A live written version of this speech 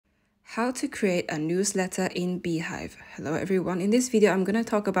How to create a newsletter in Beehiiv. Hello everyone, in this video I'm going to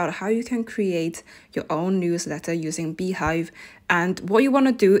talk about how you can create your own newsletter using Beehiiv. And what you want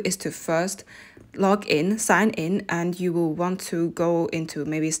to do is to first log in, sign in, and you will want to go into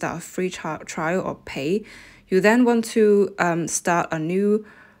maybe start a free trial or pay. You then want to start a new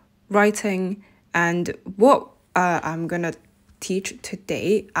writing, and what I'm going to teach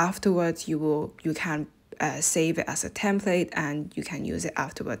today, afterwards you can save it as a template and you can use it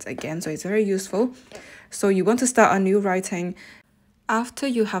afterwards again. So it's very useful. So you want to start a new writing. After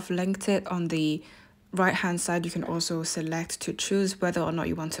you have linked it on the right hand side, you can also select to choose whether or not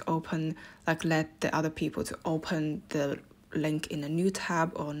you want to open, like let the other people to open the link in a new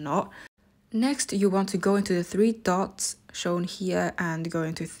tab or not. Next, you want to go into the three dots shown here and go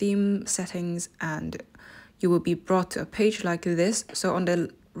into theme settings, and you will be brought to a page like this. So on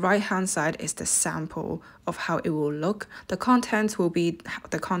the right hand side is the sample of how it will look. The content will be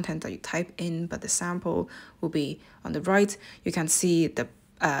the content that you type in, but the sample will be on the right. You can see the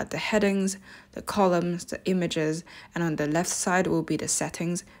headings, the columns, the images, and on the left side will be the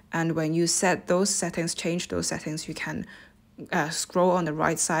settings. And when you set those settings, change those settings, you can scroll on the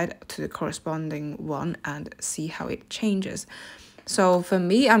right side to the corresponding one and see how it changes. So for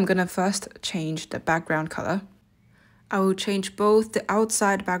me, I'm gonna first change the background color. I will change both the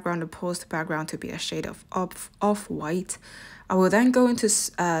outside background and post background to be a shade of off-white. I will then go into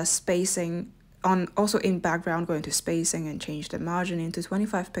spacing, also in background, go into spacing and change the margin into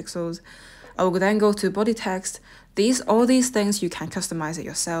 25 pixels. I will then go to body text. All these things you can customize it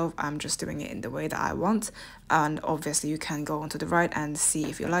yourself. I'm just doing it in the way that I want. And obviously you can go onto the right and see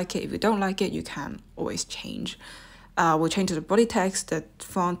if you like it. If you don't like it, you can always change. We'll change the body text, the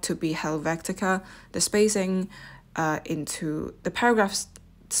font to be Helvetica, the spacing, into the paragraph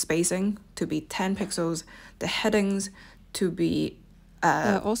spacing to be 10 pixels, the headings to be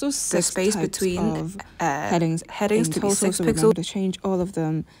also the space between headings to be 6 pixels. To change all of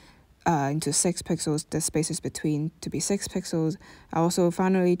them into 6 pixels, the spaces between to be 6 pixels. I also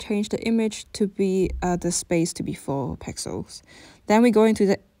finally change the image to be the space to be 4 pixels. Then we go into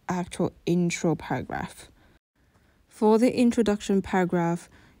the actual intro paragraph. For the introduction paragraph,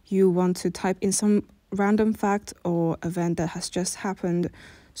 you want to type in some random fact or event that has just happened.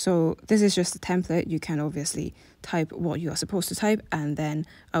 So this is just a template. You can obviously type what you are supposed to type, and then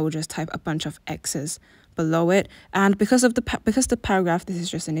I will just type a bunch of X's below it. And because the paragraph, this is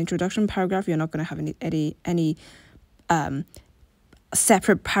just an introduction paragraph, you're not going to have any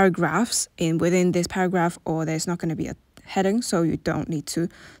separate paragraphs within this paragraph, or there's not going to be a heading, so you don't need to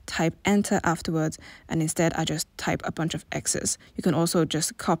type enter afterwards, and instead I just type a bunch of X's. You can also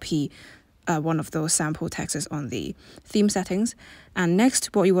just copy one of those sample texts on the theme settings. And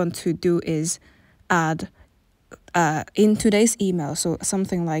next, what you want to do is add in today's email, so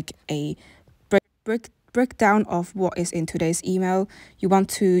something like a breakdown of what is in today's email. You want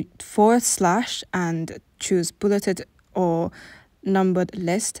to / and choose bulleted or numbered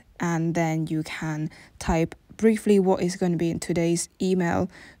list, and then you can type briefly what is going to be in today's email.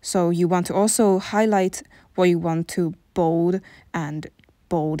 So you want to also highlight what you want to bold and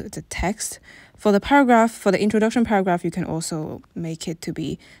bold the text. For the introduction paragraph, you can also make it to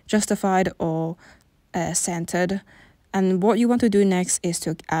be justified or centered. And what you want to do next is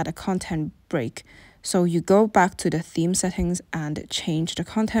to add a content break. So you go back to the theme settings and change the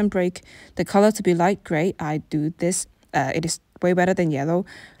content break, the color to be light gray. I do this, it is way better than yellow.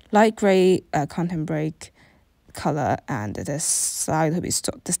 Light gray content break color, and the style to be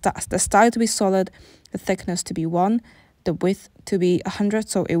solid, the thickness to be 1, the width to be 100,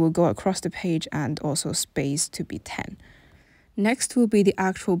 so it will go across the page, and also space to be 10. Next will be the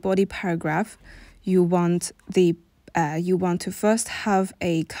actual body paragraph. You want to first have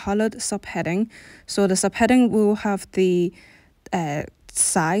a colored subheading. So the subheading will have the font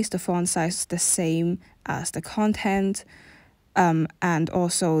size the same as the content, and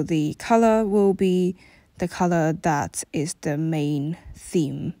also the color will be the color that is the main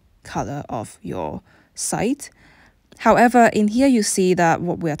theme color of your site. However, in here you see that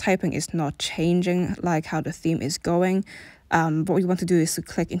what we are typing is not changing like how the theme is going. What we want to do is to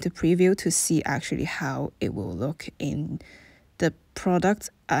click into preview to see actually how it will look in the product,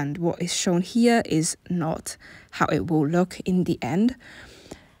 and what is shown here is not how it will look in the end.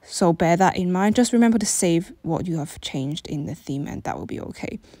 So bear that in mind. Just remember to save what you have changed in the theme, and that will be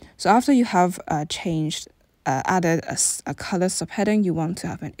okay. So after you have added a color subheading, you want to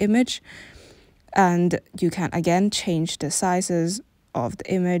have an image. And you can again change the sizes of the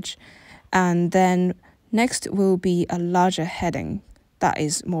image. And then next will be a larger heading that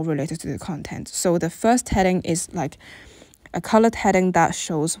is more related to the content. So the first heading is like a colored heading that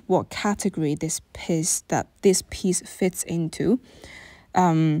shows what category this piece fits into.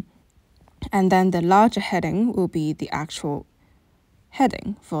 And then the larger heading will be the actual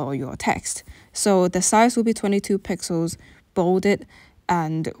heading for your text. So the size will be 22 pixels, bolded,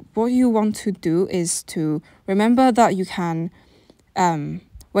 and what you want to do is to remember that you can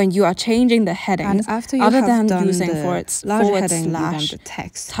when you are changing the headings, and after you other have than done using the for its large forward heading, you slash want the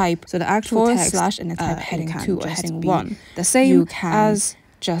text type, so the actual forward text slash and the type heading 2 or heading 1, the same you can as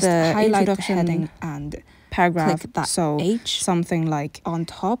just the highlight the introduction heading and paragraph click that so H something like on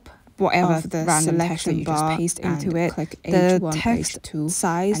top whatever of the random text that selection you just bar paste into and it, click the H1 text paste 2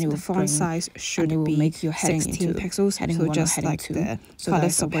 size, and the font size should will be make your heading 16 into pixels, heading so 1 just or heading like 2. the So color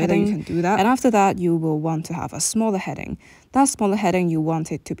that's the way that subheading. you can do that. And after that, you will want to have a smaller heading. That smaller heading, you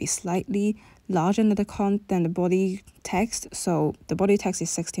want it to be slightly larger than the body text. So the body text is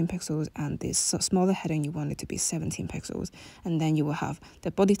 16 pixels and this smaller heading, you want it to be 17 pixels. And then you will have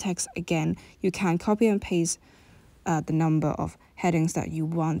the body text again. You can copy and paste the number of headings that you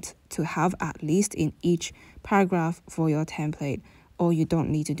want to have at least in each paragraph for your template, or you don't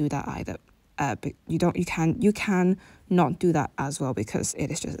need to do that either. But you can not do that as well because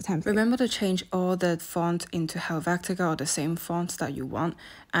it is just a template. Remember to change all the font into Helvetica or the same fonts that you want,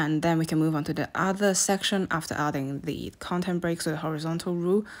 and then we can move on to the other section after adding the content breaks or the horizontal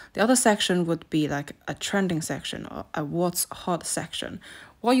rule. The other section would be like a trending section or a what's hot section.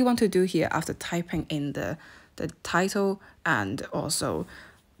 What you want to do here after typing in the title and also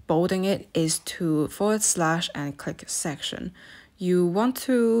bolding it is to / and click section. You want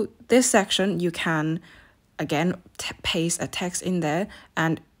to, this section, you can again paste a text in there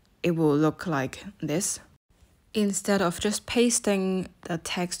and it will look like this. Instead of just pasting the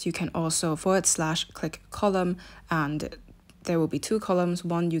text, you can also / click column, and there will be 2 columns.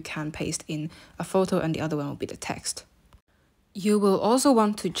 One you can paste in a photo and the other one will be the text. You will also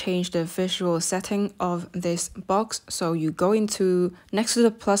want to change the visual setting of this box. So you go into next to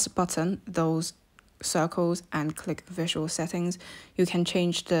the plus button, those circles, and click visual settings. You can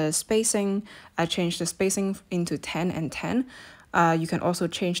change the spacing. I changed the spacing into 10 and 10. You can also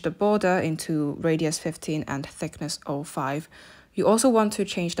change the border into radius 15 and thickness 0.5. You also want to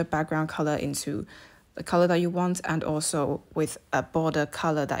change the background color into the color that you want, and also with a border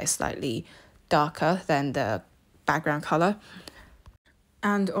color that is slightly darker than the background color.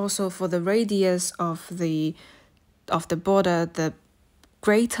 And also for the radius of the border, the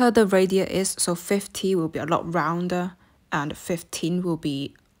greater the radius is, so 50 will be a lot rounder and 15 will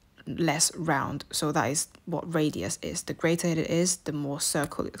be less round. So that is what radius is. The greater it is, the more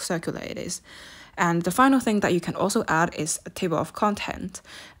circular it is. And the final thing that you can also add is a table of content.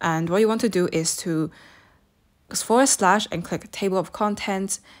 And what you want to do is to / and click table of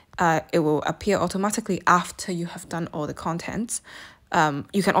contents. It will appear automatically after you have done all the contents.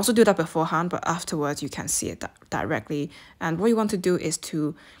 You can also do that beforehand, but afterwards you can see it directly. And what you want to do is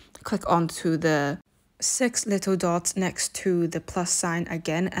to click onto the 6 little dots next to the plus sign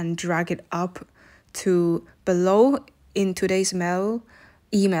again and drag it up to below in today's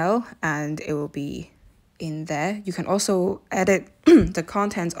email, and it will be in there. You can also edit the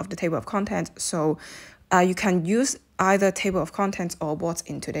contents of the table of contents. So you can use either table of contents or what's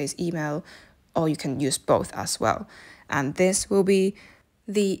in today's email, or you can use both as well. And this will be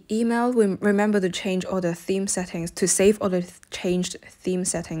the email. Remember to change all the theme settings. To save all the changed theme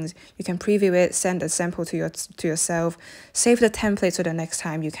settings, you can preview it, send a sample to yourself, save the template so the next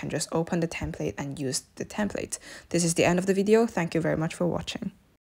time you can just open the template and use the template. This is the end of the video. Thank you very much for watching.